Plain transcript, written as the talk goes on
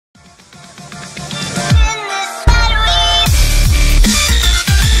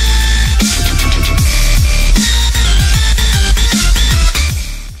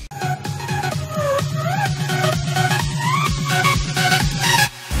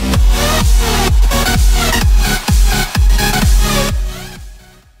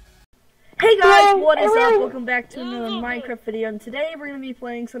what is up? Welcome back to another Minecraft video, and today we're going to be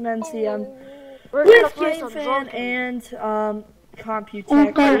playing some MCM We're with Gamefan and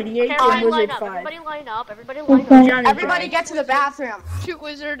Computech 88 and Wizard 5. Everybody line up. Everybody line up. Everybody get to the bathroom. Shoot,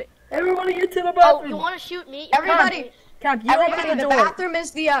 Wizard. Everybody get to the Oh, bathroom. you want to shoot me? Everybody. Camp, you Everybody, open the the door. bathroom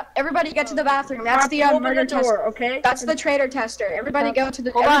is the. Everybody get to the bathroom. That's Camp, the you open murder the door, tester. okay? That's the traitor tester. Everybody go to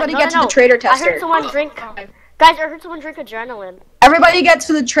the. Hold on, Everybody no, get no, to the traitor tester. I heard someone drink. Guys, I heard someone drink adrenaline. Everybody get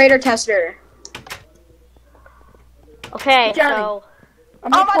to the traitor tester. Okay, Johnny. so. Oh,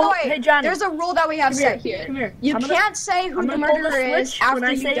 by the way, hey, Johnny. there's a rule that we have set here. Come here. You can't say who the murderer is after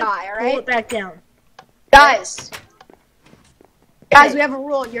you die, Pull alright? it back down. Guys, we have a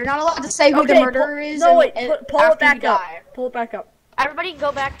rule. You're not allowed to say who the murderer is. No, wait, pull it after back you up. die. Pull it back up. Everybody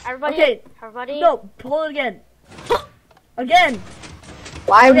go back. Everybody. Okay. Everybody. No, pull it again. Again.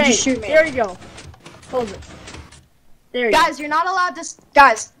 Why would you shoot me? There you go. Close it. There you go. Guys, you're not allowed to.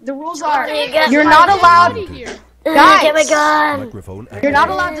 Guys, the rules are Get you're not allowed. Guys, get my gun. You're not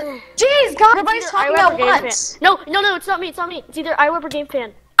allowed to. Jeez, God, everybody's talking at once. No, it's not me. It's not me. It's either iWeb or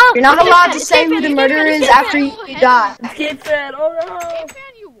Gamefan. You're not allowed to say who the murderer is after you die. Gamefan, oh no.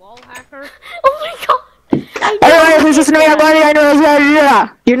 Gamefan, you wall hacker. Oh my god. Anyway, who's listening to everybody? I know it's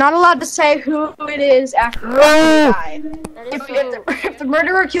idea. You're not allowed to say who it is after you die. If the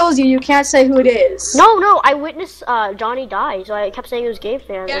murderer kills you, you can't say who it is. No, I witnessed Johnny die, so I kept saying it was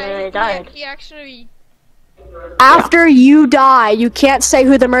Gamefan, and then I died. He actually. After you die, you can't say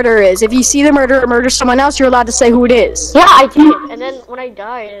who the murderer is. If you see the murderer murder someone else, you're allowed to say who it is. Yeah, I did, and then when I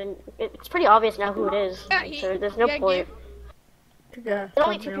died, and it's pretty obvious now who it is. Yeah, So there's no point. Yeah, There's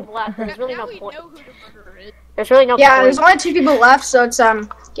only 2 people left. There's really now no we point. know who the murderer is. There's really no Yeah, point. there's only 2 people left, so it's what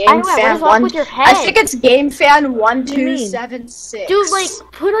Gamefan is wrong with your head? I think it's Gamefan1276. Dude, like,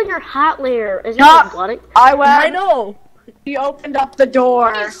 put on your hat layer. Is it No. like bloody? I know. He opened up the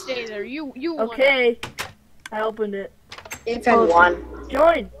door. You stay there. You. Okay. I opened it. Gamefan won.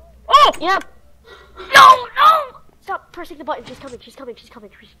 Join. Oh! Yep. No! Stop pressing the button. She's coming.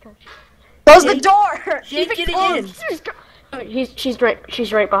 Close the door. She ain't getting in. She's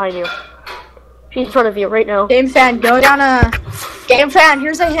right behind you. She's in front of you right now. Gamefan, go down Gamefan,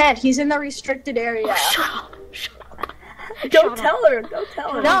 here's a hint. He's in the restricted area. Shut up. Don't tell her.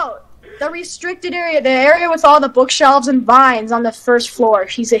 No, the restricted area, the area with all the bookshelves and vines on the first floor.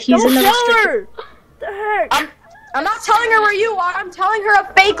 He's in the Don't tell restricted. her. The heck? I'm not telling her where you are. I'm telling her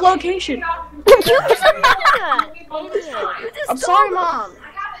a fake location. I'm sorry, Mom.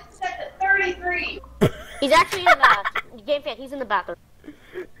 He's actually in the Gamefan. He's in the bathroom.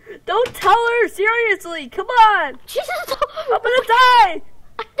 Don't tell her. Seriously. Come on. Jesus, I'm gonna die.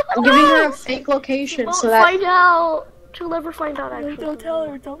 I'm giving her a fake location Won't so that. find out. She'll never find out. Actually, Don't tell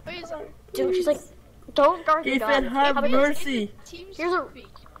her. Don't. dude. She's like, don't guard the gun. Gamefan, have mercy. Here's a rule.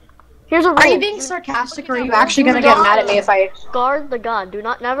 Are you being sarcastic, or are you actually gonna get mad at me if I? Guard the gun. Do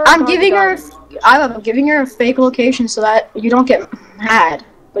not never. I'm guard the giving her. gun. I'm giving her a fake location so that you don't get mad.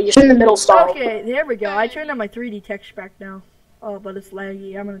 But you're in the middle stall. Okay, there we go. I turned on my 3D texture pack now. Oh, but it's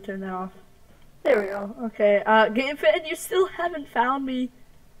laggy. I'm gonna turn that off. There we go. Okay, Gamefan, you still haven't found me.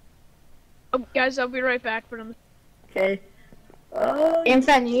 Oh, guys, I'll be right back for them. Okay.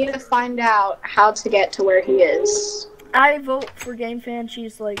 Gamefan, you need to find out how to get to where he is. I vote for Gamefan.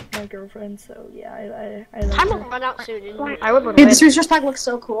 She's like my girlfriend, so yeah, I like I'm her. gonna run out soon. I would run Dude, away. this resource pack looks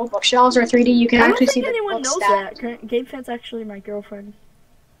so cool. Bookshelves are 3D. You can I don't actually think see the anyone book knows stacked. that. Gamefan's actually my girlfriend.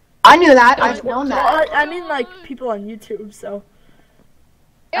 I knew that. I've known that. Well, I mean, like, people on YouTube, so.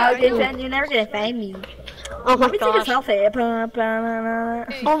 Gamefan, you're never gonna find me. Oh my Let me take a gosh. selfie.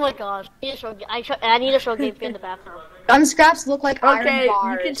 Oh my gosh. I need to show Gamefan the bathroom. Gun scraps look like Okay, iron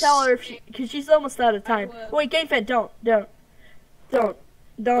bars. you can tell her because she's almost out of time. Wait, Gamefan, don't.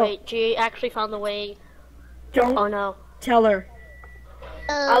 Wait, she actually found the way. Don't Oh no. tell her.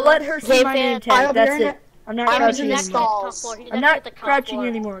 I'll let her see my name tag. That's it. I'm not I'm crouching in the anymore. stalls. I'm not crouching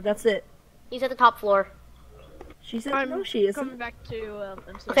anymore. That's it. He's at the top floor. She said no, she isn't. Coming back to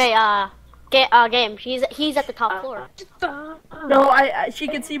MCM. Okay, game. He's at the top floor. No, she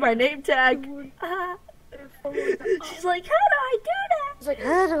can see my name tag. She's like, how do I do that? He's like,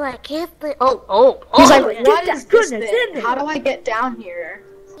 how do I get the? Oh. He's like, Get what that is this goodness thing? in there. How do I get down here?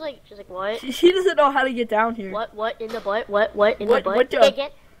 She's like, what? She doesn't know how to get down here. What in the butt? What in What- the butt? what the- Okay,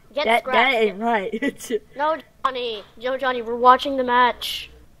 get That scratched. ain't right. No, Johnny, we're watching the match.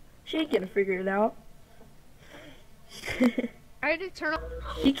 She ain't gonna figure it out. I had to turn off.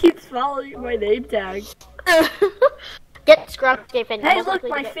 She keeps following my name tag. Get scrubbed, Gamefan. Hey, look,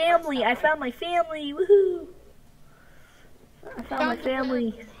 my family! I found my family! Woohoo! I found my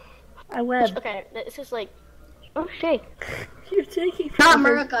family. I web. Okay, this is like, oh shit. You're taking Not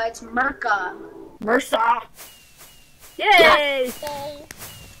forever. Merca, it's Merca. Mersa! Yay!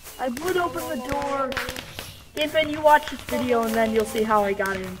 I would open the door. Gamefan, you watch this video and then you'll see how I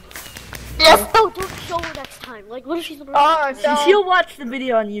got in. Yes, no, don't show her next time. Like, what if she's the Oh, no. She'll watch the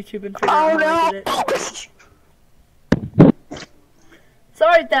video on YouTube and figure out how I did it.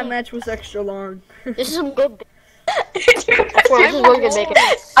 Sorry if that match was extra long. This is some good. This is really good making.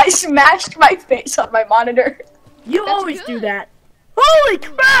 I smashed my face on my monitor. You always do that. Holy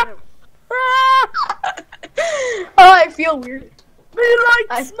crap! Ah! Oh, I feel weird. Me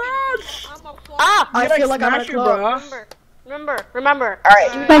like Smash! I feel like I'm Smasher, bro. Remember.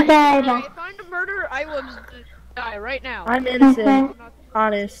 Alright. If I'm the murderer, I will die right now. I'm innocent.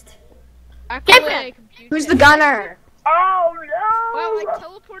 Honest. Who's the gunner? Oh Wow, no! I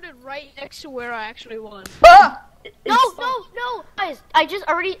teleported right next to where I actually won. Ah! No, guys, I just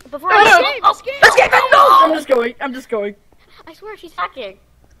already before Let's get no! I'm just going. I swear she's hacking.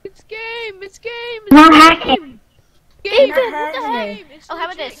 It's game. Not hacking. Game. Oh, how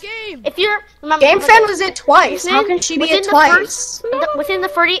about this? Game. If you're remember, Gamefan was it twice. How can she be it twice? Within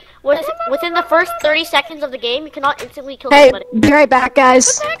the first 30 seconds of the game, you cannot instantly kill Hey, somebody. be right back,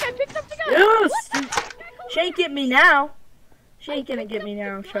 guys. Heck, I picked up the gun. Yes! She ain't get me now. She ain't gonna get me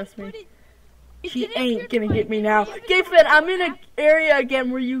now, trust me. She ain't gonna get me now. Gamefan, I'm in an area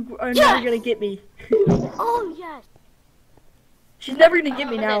again where you are never gonna get me. Oh yes. She's never gonna get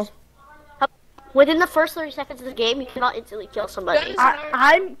me now. Within the first 30 seconds of the game, you cannot instantly kill somebody.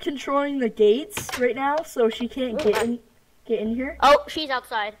 I'm controlling the gates right now, so she can't get in here. Oh, she's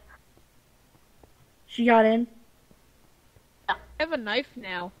outside. She got in. I have a knife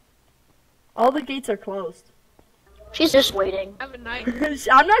now. All the gates are closed. She's just waiting. I have a knife.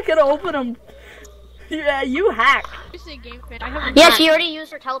 I'm not gonna open them. Yeah, you hack. Seriously, Gamefan, I have a Yeah, knife. she already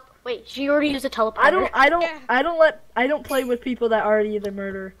used her Wait, she already used a teleporter. I don't play with people that already either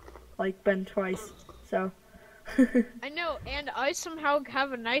murder, like Ben twice. So. I know, and I somehow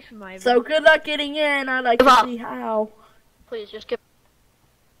have a knife in my. So good luck getting in. I'd like to see how. Please just give.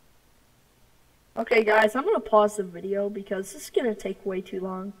 Okay, guys, I'm gonna pause the video because this is gonna take way too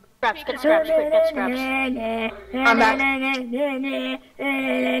long. Scraps, get scraps, quick, get scraps. I'm back.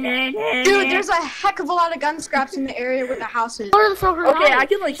 Dude, there's a heck of a lot of gun scraps in the area where the house is. Tell her to throw her Okay, knife. I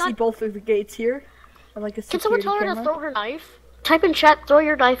can like see both of the gates here. And, like a Can someone security tell her to camera. throw her knife? Type in chat, throw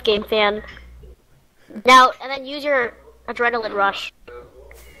your knife, Gamefan. Now, and then use your adrenaline rush.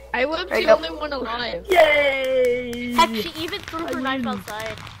 I was There you the go. only one alive. Yay! Heck, she even threw her knife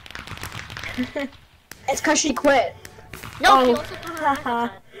outside. It's cause she quit. No, she Oh. also threw her knife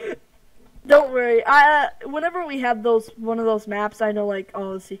outside. Don't worry. Whenever we have one of those maps, I know like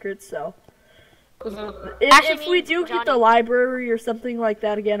all the secrets. So Actually, if we do get the library or something like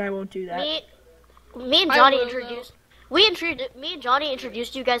that again, I won't do that. Me and I Johnny will, introduced. Me and Johnny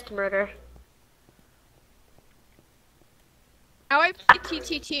introduced you guys to murder. Now I play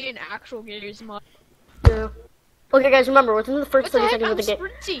TTT in actual games mod. Okay, guys, remember within the first What the 30 heck? seconds I'm of the game.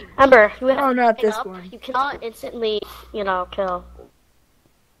 sprinting. Remember, you have Oh, to not pick this up. one. You cannot instantly, kill.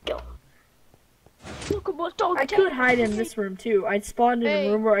 Look at what dog I could hide in this room too. I'd spawned in Hey.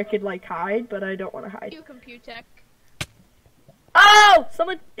 a room where I could like hide, but I don't want to hide. You compute tech. Oh,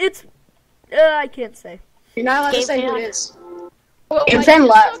 someone! It's I can't say. You're not allowed to say who Gamefan. it is. Well, Gamefan I just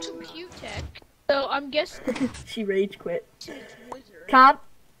left. saw compute tech, so I'm guessing She rage quit. it's wizard. Comp,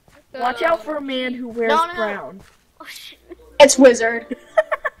 watch out for a man who wears No. brown. Oh shit. It's Wizard.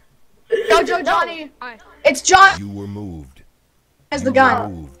 Jojo, Johnny. Hi. It's John You were moved. has the You gun. were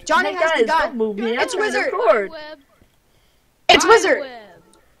moved. Johnny Hey, has the guys, don't gun. move me. It's I'm trying to Wizard. record. Web. It's Wizard. Web.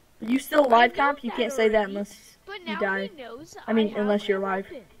 You still live, Comp? You can't say that unless But you now die. he knows I mean, have unless you're a live.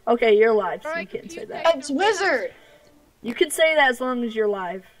 weapon. Okay, you're live, so you Alright, can't say compute that. tech. It's Wizard. You can say that as long as you're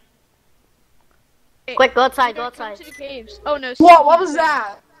live. Hey, Quick, go outside, go come outside. to the caves. Oh no. What was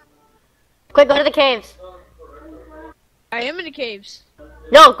that? Quick, go to the caves. I am in the caves.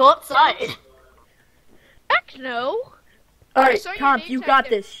 No, go outside. Heck no. Alright, saw your Comp, name you tag got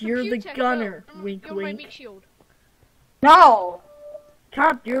there. this. You're the Compute tech, gunner. go. Wink, You're my wink. meat shield. No.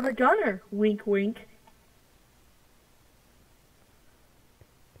 Comp, you're the gunner. Wink, wink.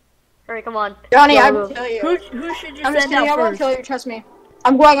 Hurry, come on. Johnny, Go, I go. will kill you. Who should you I'm just send kidding. I out won't first? kill you. Trust me.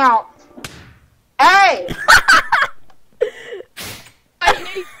 I'm going out. Hey. I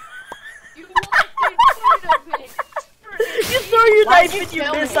hate you. Walked in front of me. You throw your Why'd knife you and you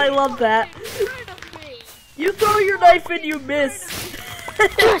kill miss. me? I love that. In front of me. You throw your knife and you miss.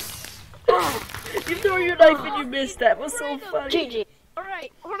 You throw your knife and you miss. That was so funny. GG.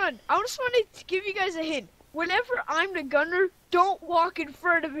 Alright, hold on. I just wanted to give you guys a hint. Whenever I'm the gunner, don't walk in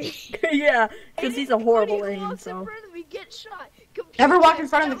front of me. Yeah, because he's a horrible Anybody who aim, walks in so. front of me gets shot. Compute Never walk tech, in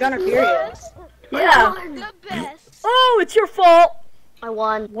front of the that gunner, was period. us. Yeah. The best. Oh, it's your fault. I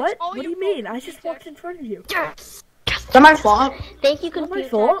won. What? all What do your you mean? fault, I just walked in front of you. Yes. Is that my fault? Thank you, Not my computer.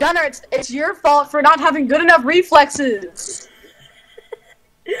 fault. Gunnar, it's your fault for not having good enough reflexes.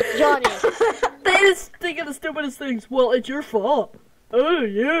 Johnny. They just think of the stupidest things. Well, it's your fault. Oh,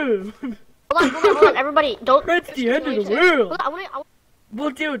 yeah. Hold on, everybody, don't. That's the end of the Hold world. on, I wanna. Well,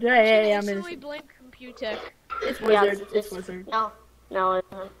 dude, hey, I'm Instantly innocent. blame Computech. It's Yeah, Wizard. It's Wizard. No.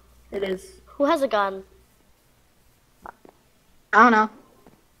 It is. Who has a gun? I don't know.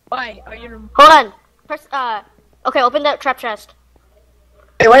 Why? Are you? Hold on. Press. Okay, open that trap chest.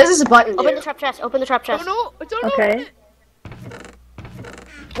 Wait, what does this button do? Open the trap chest. Open the trap chest. Don't know. Okay.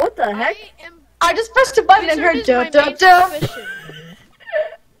 What the heck? I just pressed a button and Wizard heard is my da main da da. suspicion.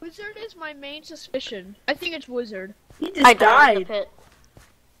 Wizard is my main suspicion. I think it's Wizard. He I just died in the died. pit.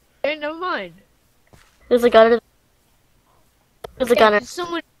 Hey, never mind. There's a gunner. There's a gunner.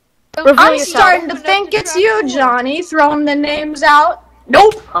 Someone. Reveal I'm yourself. starting to think it's you, Johnny, throwing the names out.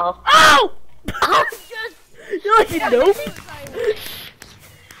 Nope. Oh. Ow! You're like, nope.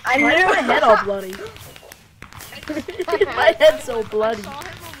 I Why is knew. my head all bloody? My head's so bloody. Saw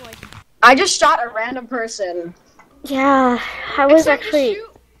him, I'm like, I just shot a random person. Yeah, I was "Except to actually. shoot."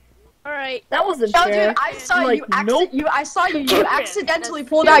 All right. That wasn't No, fair. dude, I saw You're you. like, nope. I saw you. You accidentally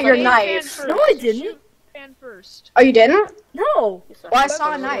pulled out your Shoot knife. Gamefan No, first. I didn't. Shoot Gamefan first. Oh, you didn't? No. Well, I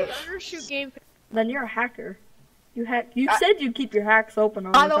saw a knife. Gunner, shoot Gamefan. Then you're a hacker. You said you keep your hacks open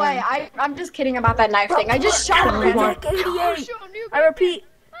all By the the way, time. I'm just kidding about that knife thing. I just shot a random. Hack 88. Oh, shoot, new I repeat.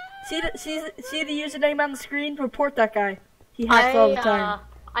 See the username on the screen? Report that guy. He hacks all the time.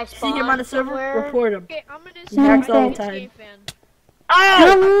 I See him on the server? somewhere. Report him. Okay, I'm gonna He hacks all the time. Gamefan.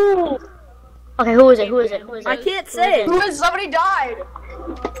 Oh! Okay, who is it? Who is it? Who is it? I can't say. Who is? Somebody died.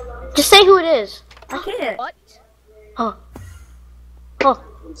 Just say who it is. I can't. What? Oh. Oh.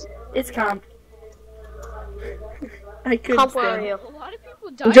 It's comp. I couldn't Comp, where are say. you? A lot of people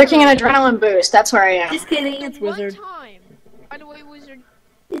died. I'm drinking an adrenaline boost. That's where I am. Just kidding. It's One Wizard. time. By the way, Wizard.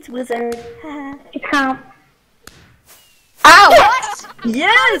 It's Wizard. Ow! What?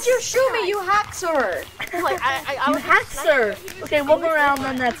 Yes! You shoot me, you hacker! Like, I You was hacker! Okay, one more round,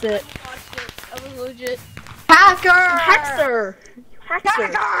 then that's it. That was legit. Hacker! Hacker! You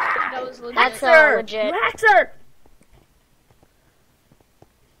hacker! That was legit. That's Hacker! legit. You hacker!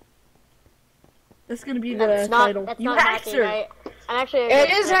 That's gonna be the That's not. title. That's You not hacking, hacker! right? I'm actually. It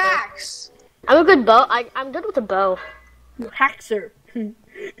is hacks! I'm a good bow. I'm good with a bow. You hacker!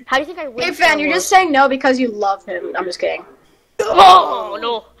 How do you think I win? Hey, fan, you're just saying no because you love him. I'm just kidding. Oh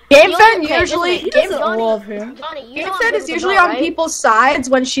no. Game He fan only- okay, usually. He Game doesn't love him. Johnny, you Game know I'm fan good is with a usually bow, on right? people's sides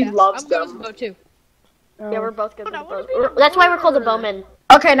when she loves I'm good with them. bow too. Yeah, we're both good with I the wanna bows. be the That's why we're called the winner. bowmen.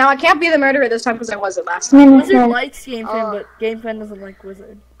 Okay, now I can't be the murderer this time because I wasn't last time. Wizard likes Game Fan, Oh. but Game Fan doesn't like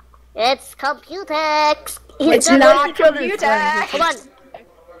Wizard. It's Computex. It's They not like each other's computer. friends. Hold on.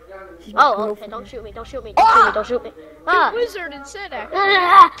 She's my Oh, okay. girlfriend. Don't shoot me. Don't shoot me. Don't shoot me. Don't shoot me. Ah. Wizard instead, actually.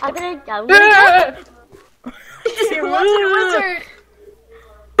 I'm gonna. It wasn't Wizard!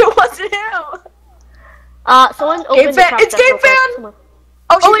 It wasn't him! Someone open Game the fan! trap It's chest Game real quick. fan! Come on.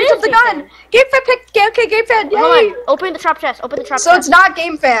 Oh, she Oh, it picked is up the Game gun! Fan. Game fan picked. Okay, Game fan, yay! Hold on. Open the trap chest. Open the trap So chest. it's not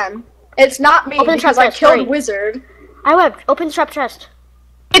Game fan. It's not me Open the because trap I chest, killed hurry. Wizard. iWeb. Open the trap chest.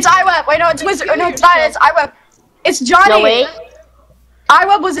 It's iWeb. Wait, no, it's Wizard. Oh, no, it's not. It's iWeb. It's Johnny. No, wait.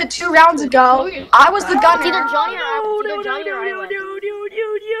 iWeb was it 2 rounds ago. I was the It's either gunner. Johnny or No, it's either Johnny or iWeb.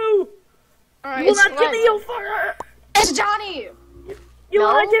 you! Alright, You will not give me your finger! It's Johnny. You will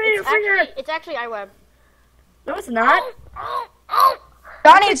No, not give me your it's finger! actually, it's actually iWeb. No, it's not.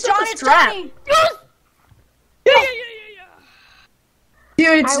 Johnny, it's Pick up Johnny. the It's strap. Johnny. Yeah.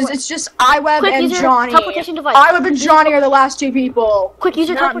 Dude, it's just iWeb Quick, and use your Johnny. teleportation device. iWeb and Johnny are the last 2 people. Quick, use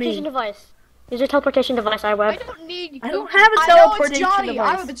your Not teleportation me. device. Use your teleportation device, I iWeb. don't need I don't coaching. have a I know it's teleportation Johnny.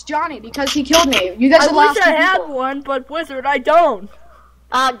 device. iWeb, it's Johnny because he killed me. You guys are I the last wish 2 I had people. one, but Wizard, I don't.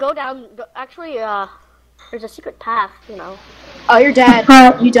 Go down. Actually, there's a secret path, you know. Oh, you're dead.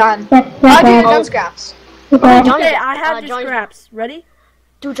 You done. I'll do your gun scraps. Johnny, Okay, I have two Johnny's- scraps. Ready?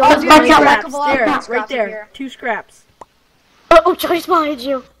 Dude, I'll Johnny's do behind your you. scraps. Scraps. There, Scraps right in there. here. 2 scraps. Oh, Johnny's behind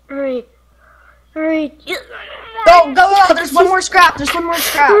you. Hurry. Hurry. Go. There's one more scrap. There's one more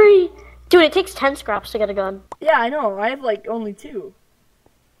scrap. Hurry. Dude, it takes 10 scraps to get a gun. Yeah, I know. I have like only 2.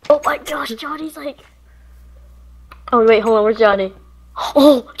 Oh my gosh, Johnny's like... Oh, wait, hold on. Where's Johnny?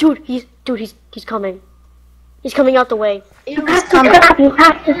 Oh, dude, he's coming. He's coming out the way. You have to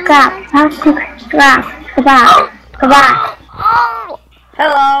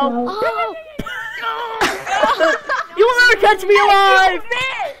Hello. Oh! You will never catch me alive.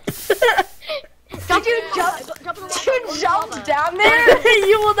 Jump in the You jumped down there?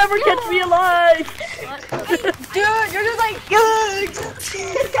 You will never catch me alive! Dude, you're just like,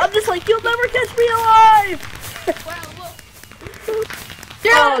 I'm just like, you'll never catch me alive!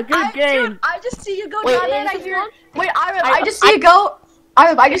 dude, Oh, good game. Dude, I just see you go Wait, down there and I is hear. this Wait, I just see you go.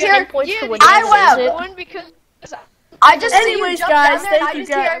 I just hear. points to Yeah, win. I will. One because I just see you Anyways, jump guys, down there and thank I you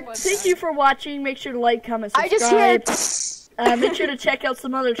just hear. guys. Thank you for watching. Make sure to like, comment, I just hear. subscribe. Make sure to check out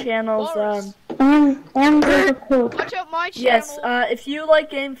some other channels. Watch out my channel. Yes, if you like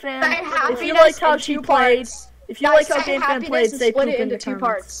GameFan, Say if you happiness like how in she two played, parts. if you Guys, like how say GameFan happiness played, and say split poop it in the into two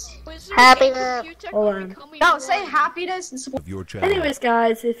comments. parts. Was there Happiness. a computer Hold on. coming No, around? say happiness and split. Of your channel. Anyways,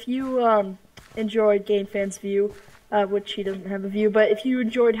 guys, if you enjoyed GameFan's view, which she doesn't have a view, but if you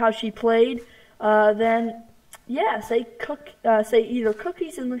enjoyed how she played, then yeah, say either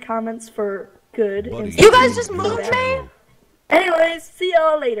cookies in the comments for good. Buddy, and You guys of just your moved me? channel. Anyways, see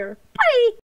y'all later. Bye.